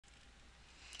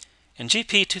In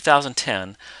GP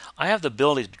 2010, I have the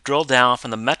ability to drill down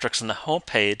from the metrics on the home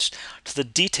page to the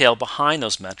detail behind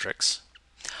those metrics.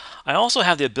 I also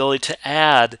have the ability to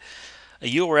add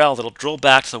a URL that will drill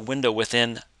back to the window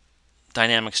within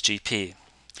Dynamics GP.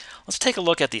 Let's take a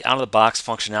look at the out-of-the-box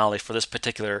functionality for this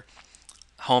particular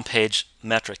homepage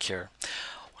metric here.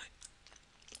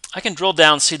 I can drill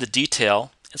down and see the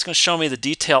detail. It's going to show me the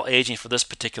detail aging for this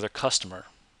particular customer.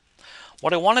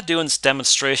 What I want to do in this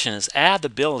demonstration is add the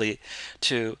ability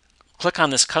to click on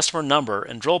this customer number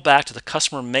and drill back to the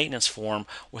customer maintenance form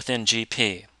within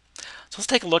GP. So let's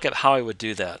take a look at how I would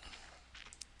do that.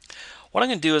 What I'm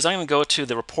going to do is I'm going to go to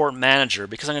the report manager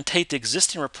because I'm going to take the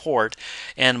existing report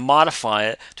and modify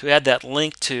it to add that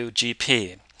link to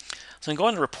GP. So I'm going to go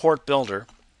into report builder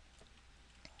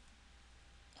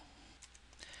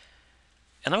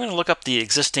and I'm going to look up the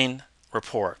existing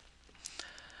report.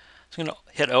 So I'm going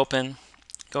to hit open,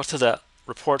 go to the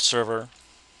report server,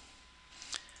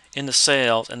 into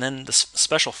sales, and then the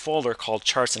special folder called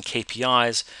charts and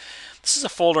KPIs. This is a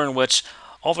folder in which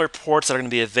all the reports that are going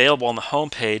to be available on the home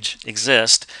page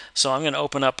exist. So I'm going to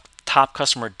open up top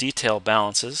customer detail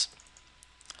balances.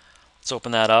 Let's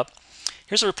open that up.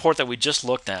 Here's a report that we just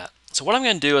looked at. So what I'm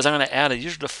going to do is I'm going to add a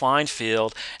user defined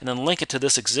field and then link it to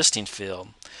this existing field.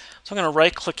 So I'm going to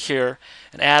right click here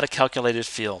and add a calculated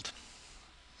field.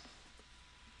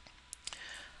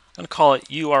 I'm going to call it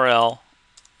URL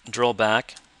drill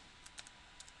back.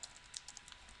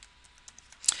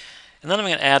 And then I'm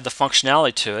going to add the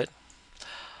functionality to it.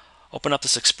 Open up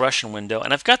this expression window,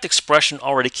 and I've got the expression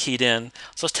already keyed in,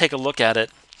 so let's take a look at it.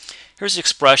 Here's the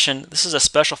expression. This is a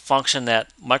special function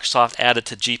that Microsoft added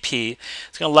to GP.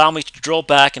 It's going to allow me to drill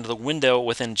back into the window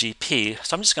within GP.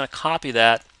 So I'm just going to copy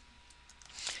that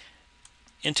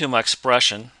into my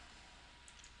expression.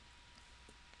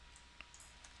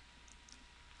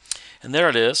 And there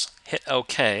it is. Hit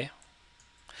OK.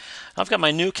 Now I've got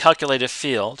my new calculated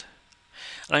field,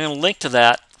 and I'm going to link to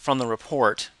that from the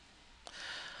report.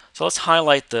 So let's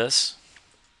highlight this.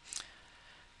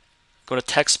 Go to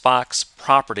text box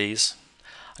properties.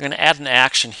 I'm going to add an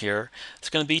action here. It's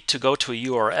going to be to go to a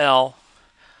URL.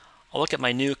 I'll look at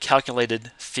my new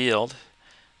calculated field.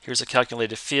 Here's a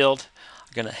calculated field.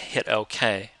 I'm going to hit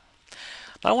OK.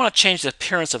 Now I want to change the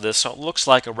appearance of this so it looks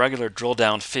like a regular drill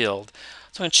down field.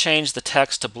 So I'm going to change the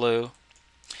text to blue,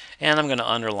 and I'm going to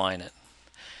underline it.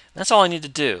 That's all I need to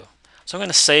do. So I'm going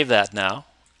to save that now,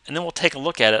 and then we'll take a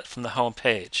look at it from the home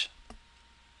page.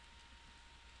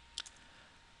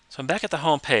 So I'm back at the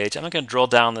home page. I'm going to drill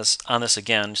down on this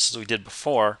again, just as we did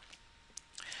before.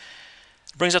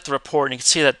 It brings up the report, and you can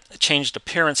see that it changed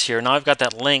appearance here. Now I've got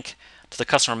that link to the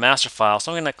customer master file,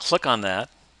 so I'm going to click on that,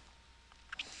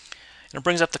 and it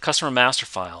brings up the customer master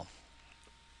file.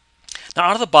 Now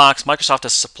out of the box, Microsoft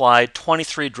has supplied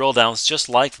 23 drill downs just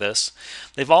like this.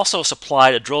 They've also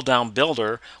supplied a drill down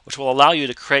builder, which will allow you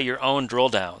to create your own drill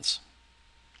downs.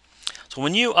 So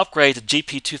when you upgrade to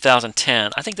GP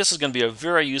 2010, I think this is going to be a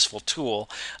very useful tool.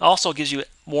 It also gives you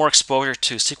more exposure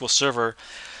to SQL Server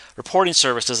reporting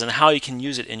services and how you can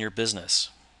use it in your business.